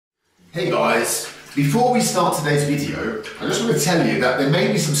Hey guys, before we start today's video, I just want to tell you that there may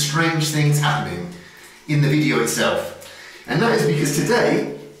be some strange things happening in the video itself. And that is because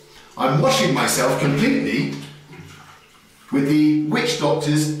today, I'm washing myself completely with the Witch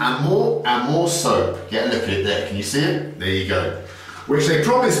Doctor's Amor soap. Get a look at it there, can you see it? There you go. Which they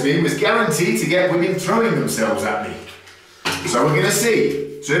promised me was guaranteed to get women throwing themselves at me. So we're gonna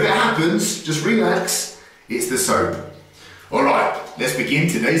see. So if it happens, just relax, it's the soap. Alright, let's begin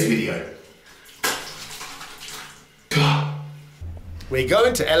today's video. We're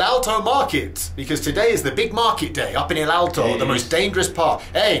going to El Alto Market because today is the big market day up in El Alto, the most dangerous part.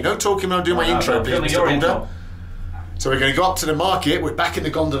 Hey, no talking when I'm doing my intro, please, Mr. Builder. So we're going to go up to the market. We're back in the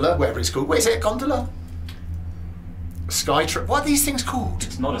gondola, whatever it's called. Wait, is it a gondola? Sky train? What are these things called?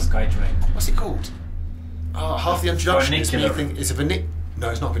 It's not a sky train. What's it called? Oh, half the introduction is me thinking it's a No,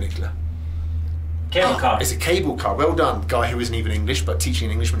 it's not vernacular. Cable car. It's a cable car. Well done, guy who isn't even English, but teaching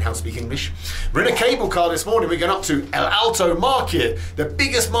an Englishman how to speak English. We're in a cable car this morning. We're going up to El Alto Market, the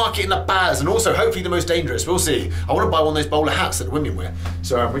biggest market in La Paz, and also hopefully the most dangerous. We'll see. I want to buy one of those bowler hats that the women wear.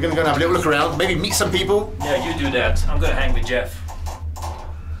 So we're going to go and have a little look around, maybe meet some people. Yeah, you do that. I'm going to hang with Jeff.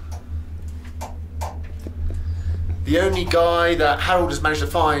 The only guy that Harold has managed to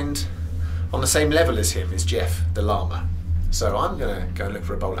find on the same level as him is Jeff, the llama. So I'm going to go and look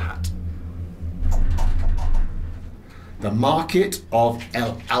for a bowler hat. The market of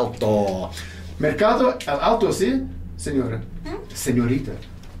El Alto. Mercado El Alto, sí, señora. Señorita.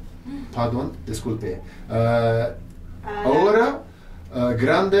 Pardon, disculpe. Ahora,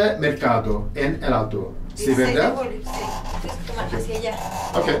 grande mercado en El Alto. ¿Sí, verdad? Sí.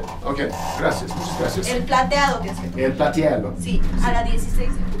 Ok, gracias, muchas gracias. El plateado, que El plateado. Sí, a la 16 de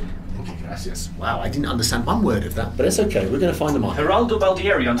julio. Okay, gracias. Wow, I didn't understand one word of that, but it's okay. We're going to find the market. Geraldo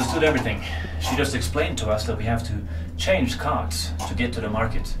Baldieri understood everything. She just explained to us that we have to change cards to get to the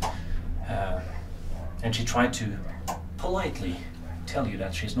market. And she tried to politely tell you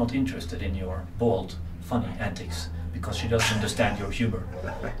that she's not interested in your bold, funny antics because she doesn't understand your humor.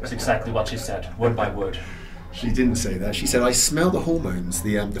 That's exactly what she said, word by word. She didn't say that. She said, I smell the hormones,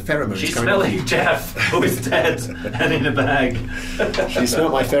 the pheromones. She's coming smelling Jeff, who is dead and in a bag. She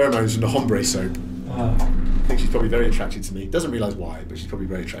smelled my pheromones from the hombre soap. I think she's probably very attracted to me. Doesn't realise why, but she's probably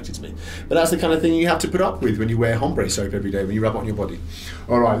very attracted to me. But that's the kind of thing you have to put up with when you wear hombre soap every day, when you rub it on your body.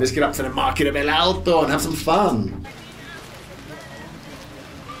 All right, let's get up to the market of El Alto and have some fun.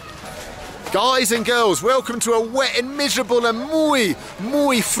 Guys and girls, welcome to a wet and miserable and muy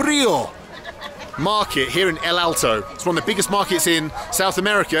frío market here in El Alto. It's one of the biggest markets in South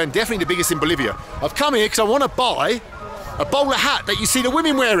America and definitely the biggest in Bolivia. I've come here because I want to buy a bowler hat that you see the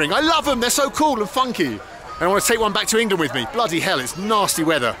women wearing. I love them, they're so cool and funky. And I want to take one back to England with me. Bloody hell, it's nasty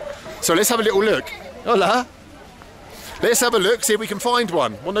weather. So let's have a little look. Hola. Let's have a look, see if we can find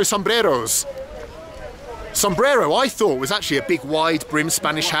one. One of those sombreros. Sombrero, I thought, was actually a big wide brim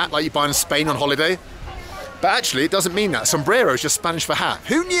Spanish hat like you buy in Spain on holiday. But actually, it doesn't mean that. Sombrero is just Spanish for hat.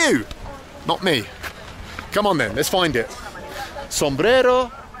 Who knew? Not me. Come on then, let's find it.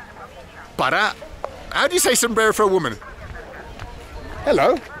 Sombrero para... How do you say sombrero for a woman?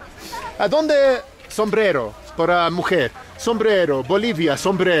 Hello. ¿A dónde sombrero para mujer? Sombrero, Bolivia,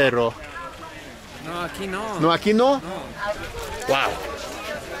 sombrero. No, aquí no. No, aquí no? No. Wow.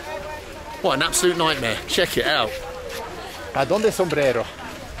 What an absolute nightmare. Check it out. ¿A dónde sombrero?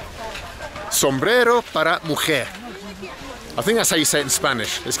 Sombrero para mujer. I think that's how you say it in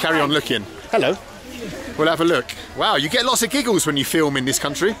Spanish. Let's carry on looking. Hello. We'll have a look. Wow, you get lots of giggles when you film in this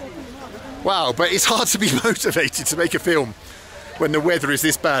country. Wow, but it's hard to be motivated to make a film when the weather is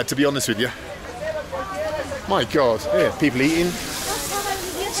this bad, to be honest with you. My God. Yeah, people eating.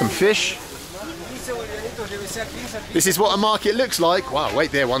 Some fish. This is what a market looks like. Wow,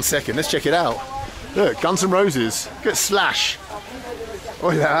 wait there 1 second. Let's check it out. Look, Guns N' Roses. Look at Slash.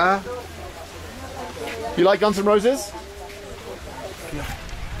 Hola. You like Guns N' Roses?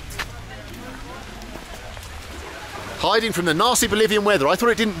 Hiding from the nasty Bolivian weather. I thought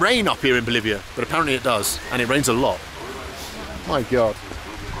it didn't rain up here in Bolivia, but apparently it does, and it rains a lot. My God.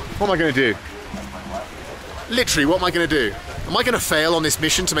 What am I going to do? Literally, what am I going to do? Am I going to fail on this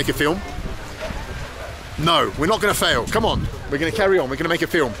mission to make a film? No, we're not going to fail. Come on, we're going to carry on. We're going to make a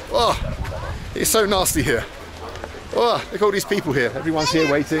film. Oh, it's so nasty here. Oh, look at all these people here. Everyone's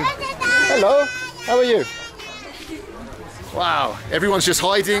here waiting. Hello, how are you? Wow, everyone's just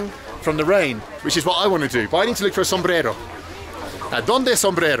hiding from the rain, which is what I want to do. But I need to look for a sombrero. ¿A dónde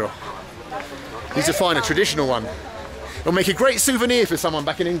sombrero? Need to find a traditional one. It'll make a great souvenir for someone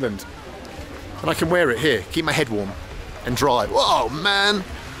back in England. And I can wear it here, keep my head warm and dry. Whoa, man,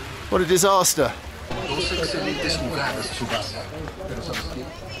 what a disaster.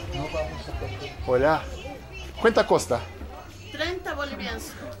 Hola. ¿Cuánta costa? 30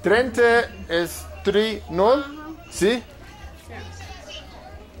 bolivianos. 30 es 3, ¿no? ¿Sí?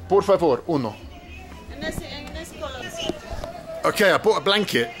 Por favor, uno. En ese color. Okay, I bought a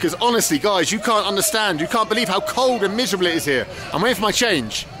blanket because honestly, guys, you can't understand. You can't believe how cold and miserable it is here. I'm waiting for my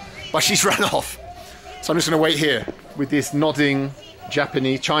change, but she's run off. So I'm just going to wait here with this nodding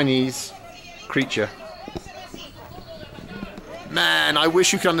Chinese creature. Man, I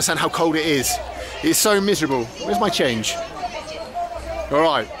wish you could understand how cold it is. It's so miserable. Where's my change? All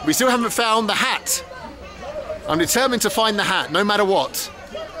right, we still haven't found the hat. I'm determined to find the hat, no matter what.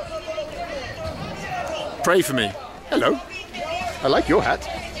 Pray for me. Hello. I like your hat.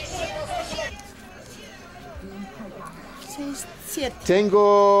 6, 7.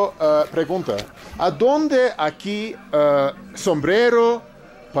 Tengo pregunta. ¿A dónde aquí sombrero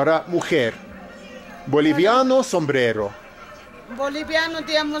para mujer? Boliviano sombrero. Boliviano,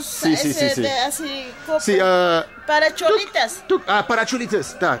 digamos, Sí, sí, ese sí, sí. de así, copo, Sí, para cholitas. para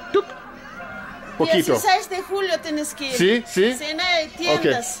chulitas, está. Poquito. 16 de julio tienes que ir. Sí, sí. Sí, no hay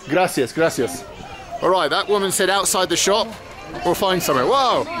tiendas. Okay, gracias, gracias. All right, that woman said outside the shop. We'll find somewhere.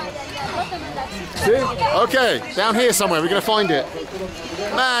 Whoa! See? Okay, down here somewhere. We're going to find it.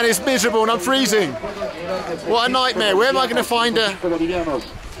 Man, it's miserable and I'm freezing. What a nightmare. Where am I going to find a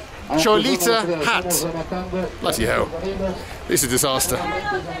Cholita hat? Bloody hell. This is a disaster.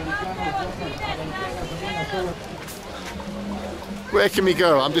 Where can we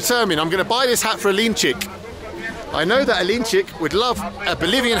go? I'm determined. I'm going to buy this hat for a lean chick. I know that a lean chick would love a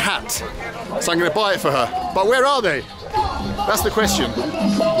Bolivian hat, so I'm going to buy it for her. But where are they? That's the question.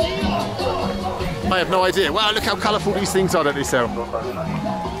 I have no idea. Wow, look how colourful these things are that they sell.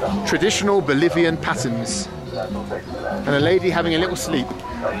 Traditional Bolivian patterns. And a lady having a little sleep.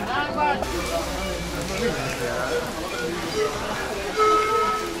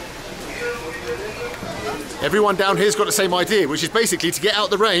 Everyone down here's got the same idea, which is basically to get out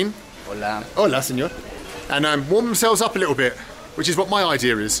the rain. Hola. Hola, señor. And warm themselves up a little bit, which is what my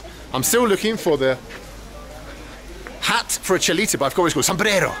idea is. I'm still looking for the hat for a cholita, but I've got what it's called,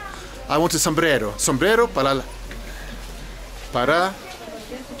 sombrero. I want a sombrero. Sombrero para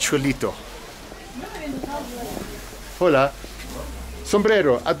cholito. Hola.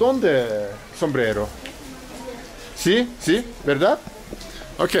 Sombrero. ¿A dónde sombrero? Sí, sí, ¿verdad?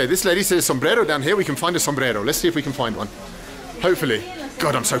 Okay, this lady says sombrero down here. We can find a sombrero. Let's see if we can find one. Hopefully.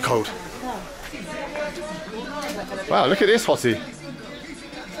 God, I'm so cold. Wow, look at this hottie.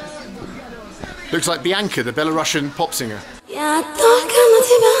 Looks like Bianca, the Belarusian pop singer.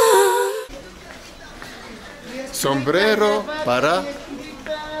 Sombrero para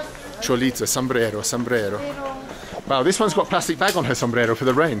cholita. Sombrero, sombrero. Wow, this one's got a plastic bag on her sombrero for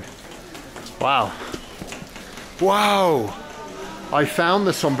the rain. Wow. Wow. I found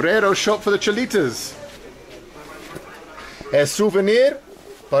the sombrero shop for the cholitas. A souvenir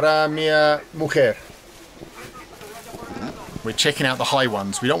para mi mujer. We're checking out the high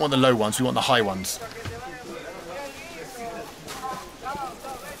ones. We don't want the low ones, we want the high ones.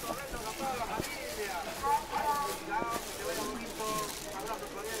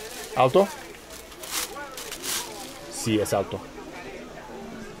 Alto? Sí, es alto.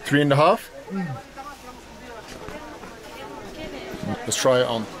 3.5? Let's try it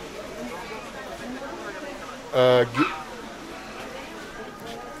on.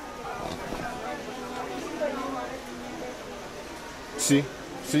 Sí,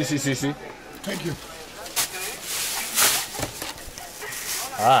 sí, sí, sí, sí. Thank you.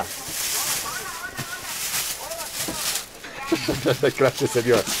 Ah. Gracias,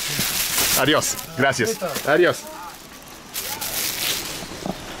 señor. Adiós. Gracias. Adiós.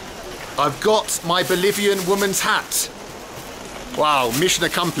 I've got my Bolivian woman's hat. Wow, mission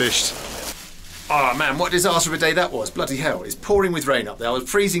accomplished. Oh man, what a disaster of a day that was. Bloody hell, it's pouring with rain up there. I was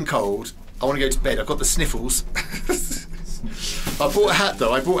freezing cold. I want to go to bed. I've got the sniffles. I bought a hat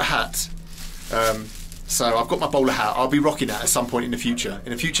though, I bought a hat. So I've got my bowler hat. I'll be rocking that at some point in a future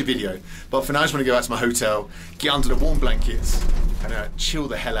video. But for now I just want to go out to my hotel, get under the warm blankets and chill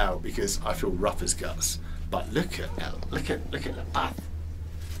the hell out because I feel rough as guts. But look at the bath.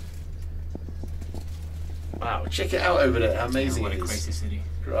 Wow, check it out over there, how amazing What a it is. crazy city.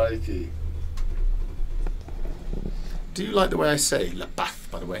 Crikey. Do you like the way I say La Paz,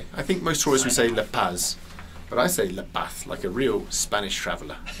 by the way? I think most tourists would say La Paz, but I say La Paz, like a real Spanish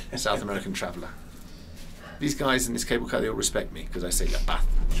traveller, South American traveller. These guys in this cable car, they all respect me because I say La Paz.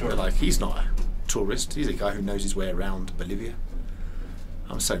 Sure. They're like, he's not a tourist, he's a guy who knows his way around Bolivia.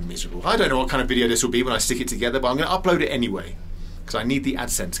 I'm so miserable. I don't know what kind of video this will be when I stick it together, but I'm going to upload it anyway because I need the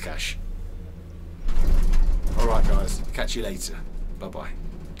AdSense cash. Alright guys, catch you later. Bye bye.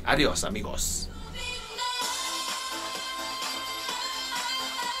 Adios, amigos.